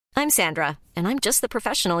I'm Sandra, and I'm just the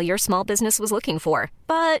professional your small business was looking for.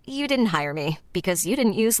 But you didn't hire me because you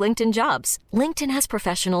didn't use LinkedIn Jobs. LinkedIn has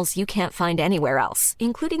professionals you can't find anywhere else,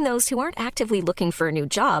 including those who aren't actively looking for a new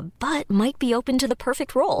job, but might be open to the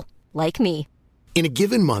perfect role, like me. In a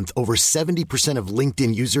given month, over 70% of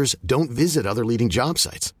LinkedIn users don't visit other leading job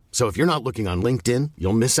sites. So if you're not looking on LinkedIn,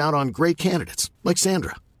 you'll miss out on great candidates like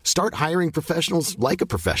Sandra. Start hiring professionals like a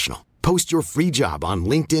professional. Post your free job on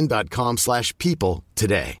linkedin.com/people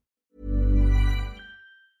today.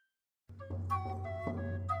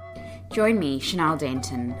 Join me, Chanel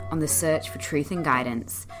Denton, on the search for truth and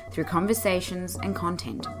guidance through conversations and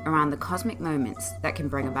content around the cosmic moments that can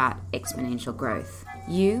bring about exponential growth.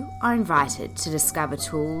 You are invited to discover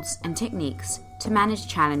tools and techniques to manage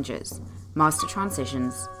challenges, master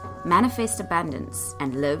transitions, manifest abundance,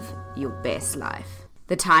 and live your best life.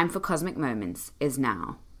 The time for cosmic moments is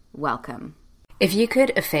now. Welcome. If you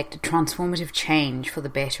could effect a transformative change for the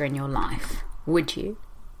better in your life, would you?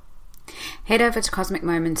 Head over to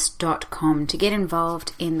cosmicmoments.com to get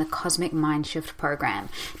involved in the Cosmic Mind Shift program.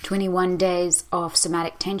 21 days of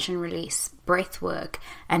somatic tension release, breath work,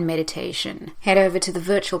 and meditation. Head over to the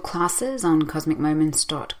virtual classes on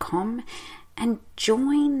cosmicmoments.com and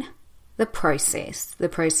join the process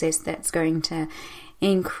that's going to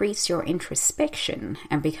increase your introspection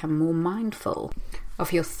and become more mindful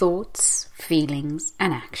of your thoughts, feelings,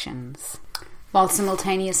 and actions, while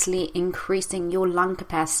simultaneously increasing your lung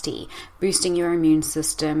capacity, boosting your immune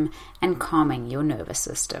system, and calming your nervous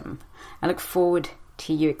system. I look forward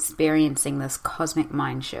to you experiencing this cosmic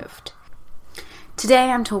mind shift.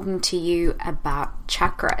 Today I'm talking to you about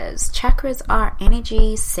chakras. Chakras are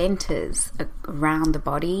energy centers around the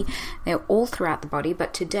body. They're all throughout the body,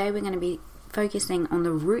 but today we're going to be focusing on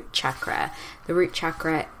the root chakra. The root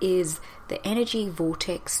chakra is the energy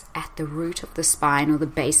vortex at the root of the spine or the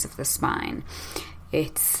base of the spine.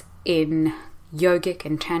 It's in yogic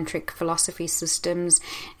and tantric philosophy systems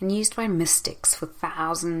and used by mystics for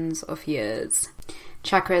thousands of years.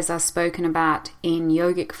 Chakras are spoken about in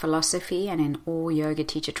yogic philosophy and in all yoga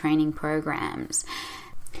teacher training programs.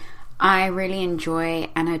 I really enjoy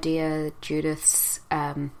Anodea Judith's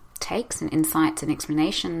takes and insights and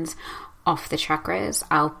explanations of the chakras.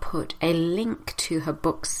 I'll put a link to her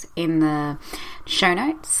books in the show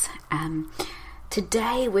notes.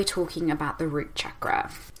 Today we're talking about the root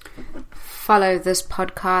chakra. Follow this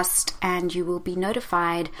podcast and you will be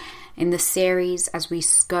notified in the series as we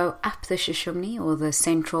go up the Sushumna or the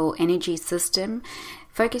central energy system,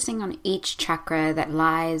 focusing on each chakra that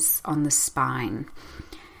lies on the spine.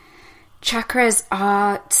 Chakras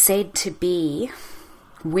are said to be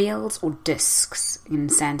wheels or discs. In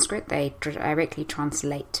Sanskrit, they directly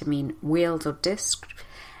translate to mean wheels or discs,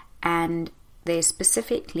 and they're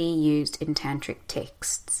specifically used in tantric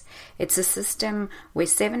texts. It's a system where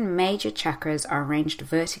 7 major chakras are arranged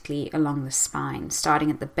vertically along the spine,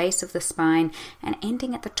 starting at the base of the spine and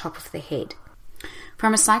ending at the top of the head.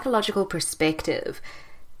 From a psychological perspective,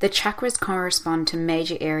 the chakras correspond to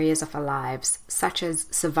major areas of our lives, such as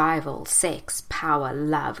survival, sex, power,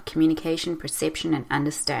 love, communication, perception, and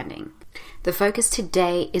understanding. The focus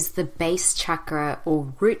today is the base chakra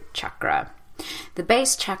or root chakra. The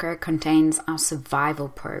base chakra contains our survival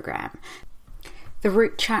program. The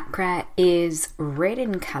root chakra is red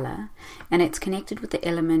in color and it's connected with the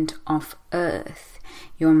element of earth.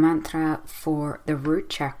 Your mantra for the root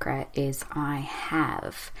chakra is I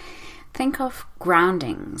have. Think of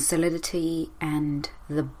grounding, solidity, and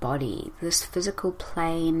the body, this physical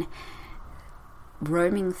plane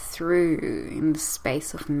roaming through in the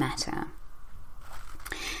space of matter.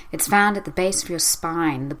 It's found at the base of your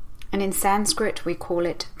spine, and in Sanskrit we call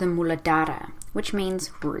it the Muladhara, which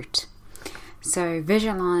means root. So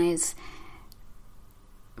visualize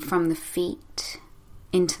from the feet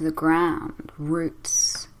into the ground,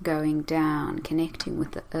 roots going down, connecting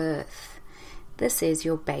with the earth. This is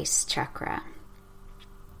your base chakra.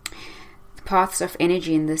 The paths of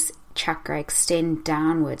energy in this chakra extend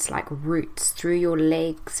downwards like roots through your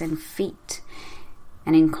legs and feet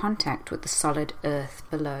and in contact with the solid earth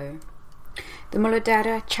below. The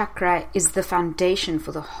Muladhara chakra is the foundation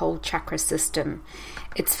for the whole chakra system.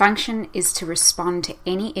 Its function is to respond to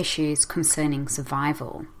any issues concerning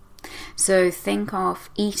survival. So think of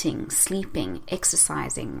eating, sleeping,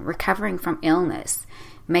 exercising, recovering from illness,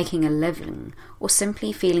 making a living, or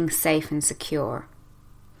simply feeling safe and secure.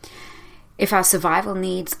 If our survival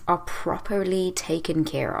needs are properly taken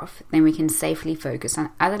care of, then we can safely focus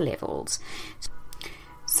on other levels.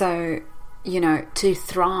 So, to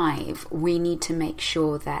thrive, we need to make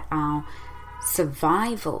sure that our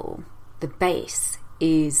survival, the base,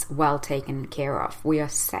 is well taken care of. We are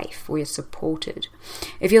safe. We are supported.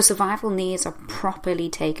 If your survival needs are properly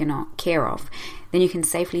taken care of, then you can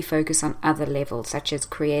safely focus on other levels such as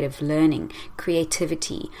creative learning,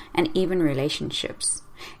 creativity, and even relationships.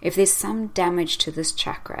 If there's some damage to this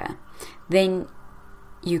chakra, then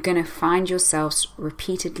you're going to find yourselves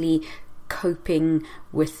repeatedly coping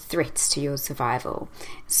with threats to your survival.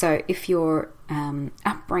 So if your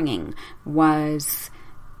upbringing was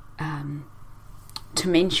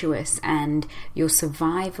tumultuous and your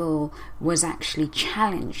survival was actually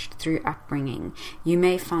challenged through upbringing, you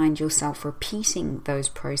may find yourself repeating those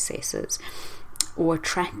processes or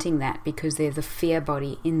attracting that because there's a fear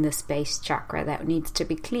body in the base chakra that needs to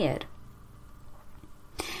be cleared.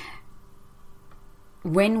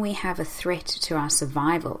 When we have a threat to our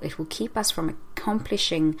survival, it will keep us from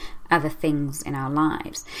accomplishing other things in our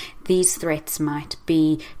lives. These threats might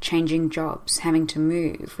be changing jobs, having to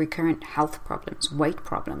move, recurrent health problems, weight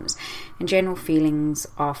problems, and general feelings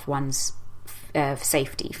of one's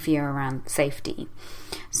safety, fear around safety.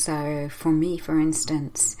 So for me, for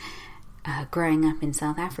instance, growing up in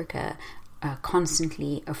South Africa,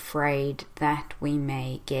 constantly afraid that we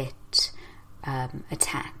may get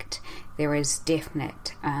attacked. There is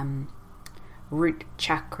definite root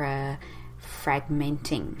chakra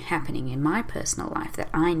fragmenting happening in my personal life that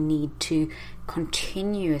I need to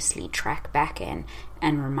continuously track back in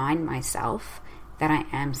and remind myself that I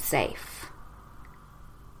am safe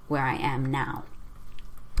where I am now.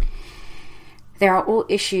 There are all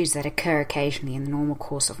issues that occur occasionally in the normal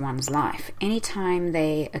course of one's life. Anytime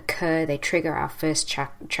they occur, they trigger our first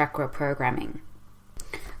chakra programming.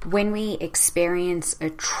 When we experience a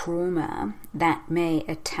trauma that may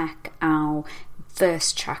attack our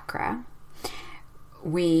first chakra,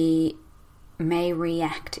 we may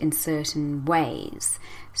react in certain ways.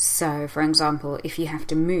 So, for example, if you have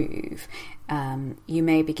to move, you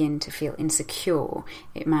may begin to feel insecure.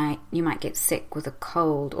 You might get sick with a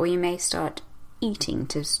cold, or you may start eating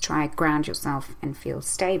to try to ground yourself and feel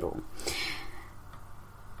stable.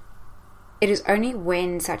 It is only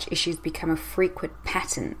when such issues become a frequent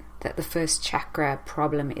pattern that the first chakra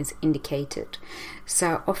problem is indicated.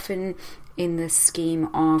 So often in the scheme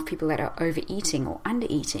of people that are overeating or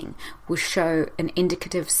undereating will show an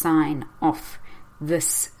indicative sign of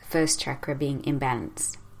this first chakra being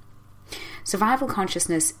imbalanced. Survival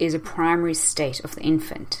consciousness is a primary state of the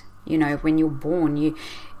infant. You know, when you're born,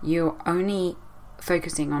 you're only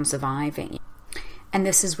focusing on surviving. And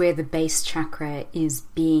this is where the base chakra is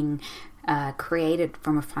being created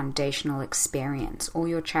from a foundational experience. All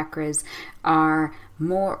your chakras are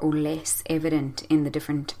more or less evident in the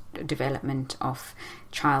different development of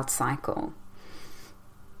child cycle.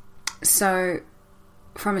 So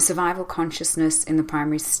from a survival consciousness in the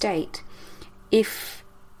primary state, if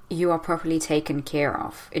you are properly taken care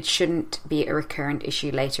of, it shouldn't be a recurrent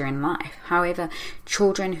issue later in life. However,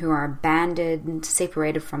 children who are abandoned,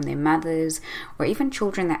 separated from their mothers, or even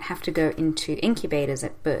children that have to go into incubators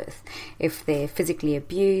at birth, if they're physically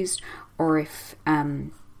abused or if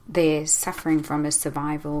they're suffering from a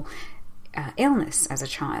survival illness as a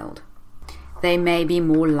child, they may be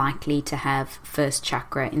more likely to have first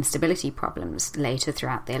chakra instability problems later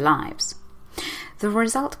throughout their lives. The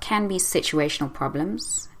result can be situational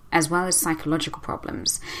problems, as well as psychological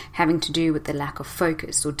problems having to do with the lack of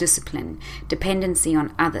focus or discipline, dependency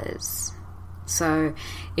on others. So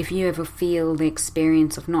if you ever feel the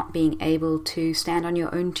experience of not being able to stand on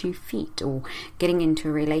your own 2 feet, or getting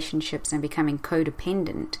into relationships and becoming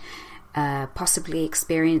codependent, possibly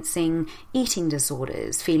experiencing eating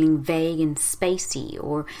disorders, feeling vague and spacey,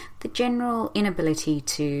 or the general inability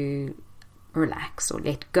to relax or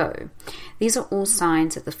let go. These are all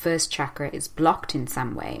signs that the first chakra is blocked in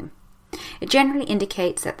some way. It generally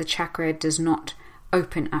indicates that the chakra does not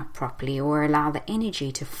open up properly or allow the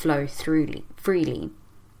energy to flow freely.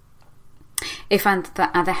 If, on the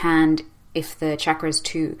other hand, if the chakra is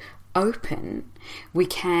too open, we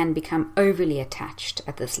can become overly attached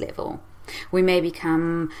at this level. We may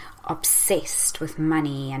become obsessed with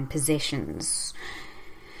money and possessions.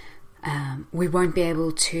 We won't be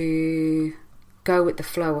able to go with the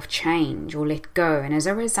flow of change or let go, and as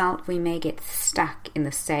a result we may get stuck in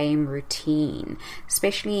the same routine,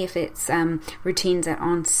 especially if it's routines that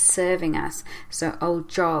aren't serving us. So old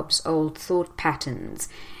jobs, old thought patterns.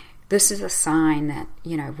 This is a sign that,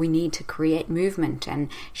 we need to create movement and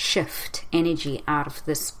shift energy out of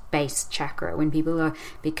this base chakra when people are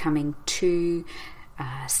becoming too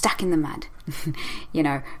stuck in the mud.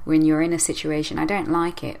 When you're in a situation, I don't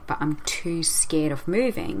like it, but I'm too scared of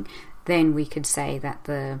moving, then we could say that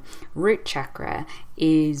the root chakra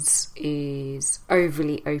is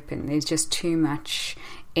overly open. There's just too much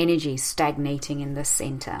energy stagnating in the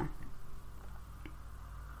center.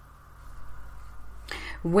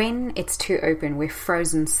 When it's too open, we're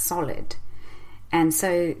frozen solid. And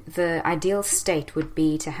so the ideal state would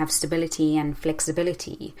be to have stability and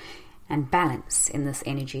flexibility and balance in this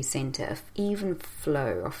energy center, of even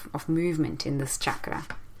flow of movement in this chakra.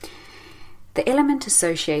 The element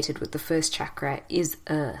associated with the first chakra is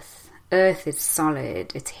earth. Earth is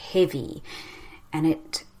solid, it's heavy, and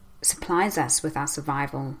it supplies us with our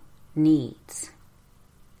survival needs.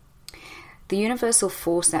 The universal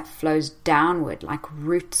force that flows downward like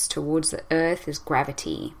roots towards the earth is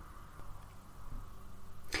gravity.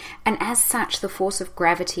 And as such, the force of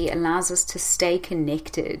gravity allows us to stay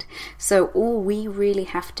connected. So all we really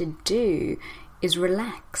have to do is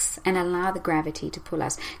relax and allow the gravity to pull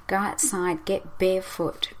us. Go outside, get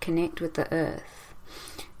barefoot, connect with the earth.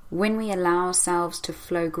 When we allow ourselves to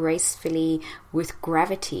flow gracefully with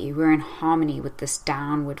gravity, we're in harmony with this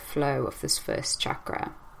downward flow of this first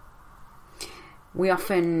chakra. We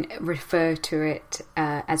often refer to it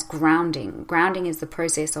as grounding. Grounding is the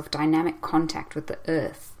process of dynamic contact with the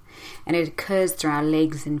earth, and it occurs through our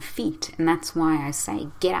legs and feet. And that's why I say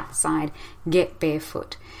get outside, get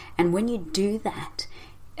barefoot. And when you do that,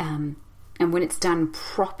 and when it's done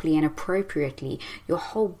properly and appropriately, your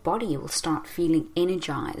whole body will start feeling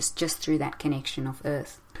energized just through that connection of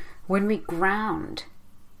earth. When we ground,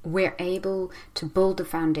 we're able to build a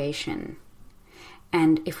foundation.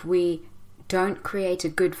 And if we don't create a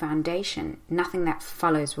good foundation, nothing that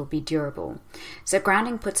follows will be durable. So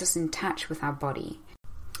grounding puts us in touch with our body.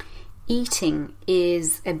 Eating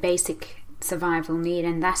is a basic survival need,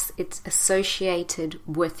 and thus it's associated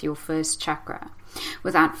with your first chakra.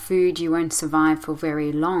 Without food, you won't survive for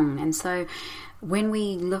very long. And so when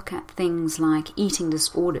we look at things like eating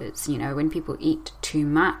disorders, when people eat too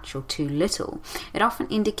much or too little, it often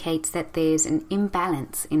indicates that there's an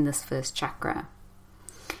imbalance in this first chakra.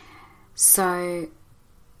 So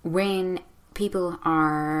when people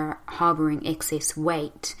are harboring excess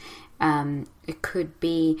weight, it could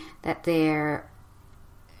be that their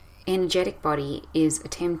energetic body is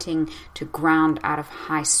attempting to ground out of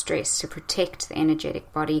high stress to protect the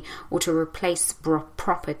energetic body or to replace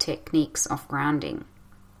proper techniques of grounding.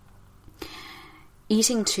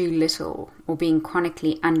 Eating too little or being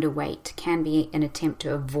chronically underweight can be an attempt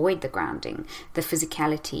to avoid the grounding, the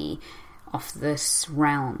physicality of this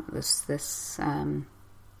realm, this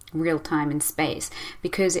real time and space,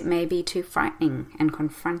 because it may be too frightening and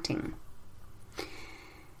confronting.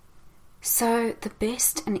 So the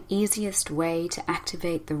best and easiest way to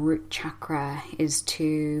activate the root chakra is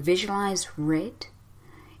to visualize red,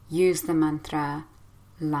 use the mantra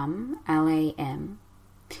LAM, L-A-M,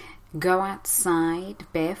 go outside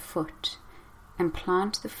barefoot and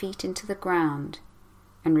plant the feet into the ground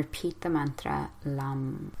and repeat the mantra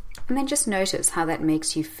LAM. And then just notice how that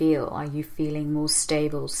makes you feel. Are you feeling more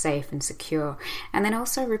stable, safe and secure? And then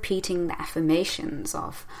also repeating the affirmations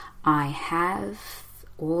of I have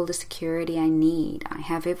all the security I need. I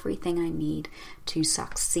have everything I need to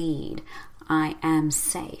succeed. I am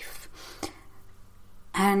safe.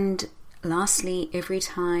 And lastly, every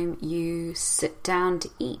time you sit down to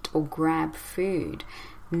eat or grab food,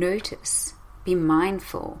 notice, be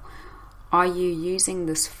mindful. Are you using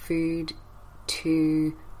this food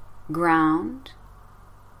to ground?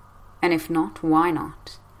 And if not, why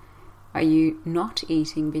not? Are you not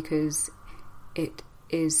eating because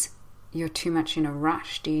you're too much in a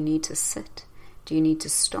rush? Do you need to sit? Do you need to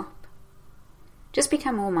stop? Just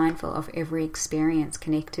become more mindful of every experience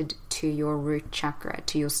connected to your root chakra,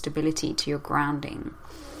 to your stability, to your grounding.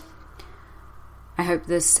 I hope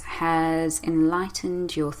this has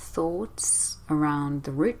enlightened your thoughts around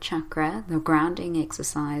the root chakra, the grounding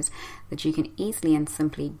exercise that you can easily and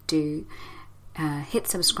simply do. Hit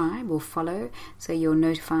subscribe or follow so you're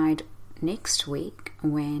notified next week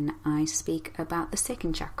when I speak about the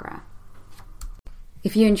second chakra.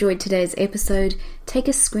 If you enjoyed today's episode, take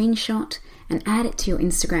a screenshot and add it to your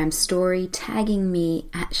Instagram story, tagging me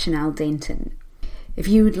at Chanel Denton. If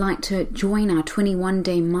you would like to join our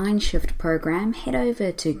 21-day Mindshift program, head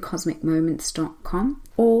over to cosmicmoments.com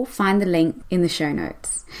or find the link in the show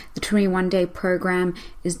notes. The 21-day program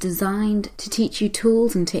is designed to teach you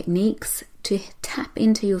tools and techniques to tap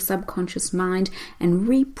into your subconscious mind and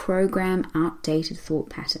reprogram outdated thought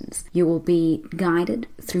patterns. You will be guided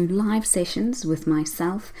through live sessions with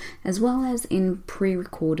myself as well as in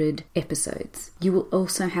pre-recorded episodes. You will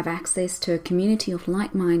also have access to a community of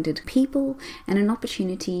like-minded people and an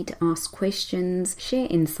opportunity to ask questions, share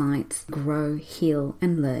insights, grow, heal,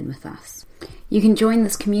 and learn with us. You can join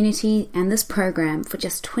this community and this program for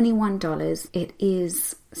just $21. It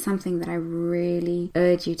is something that I really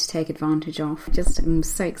urge you to take advantage of. I'm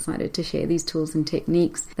so excited to share these tools and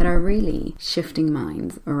techniques that are really shifting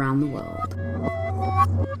minds around the world.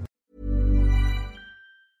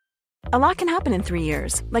 A lot can happen in 3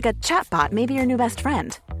 years, like a chatbot may be your new best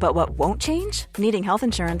friend. But what won't change? Needing health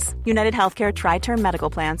insurance. United Healthcare Tri-Term Medical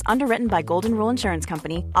Plans, underwritten by Golden Rule Insurance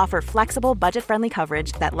Company, offer flexible, budget-friendly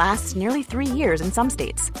coverage that lasts nearly 3 years in some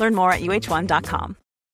states. Learn more at uh1.com.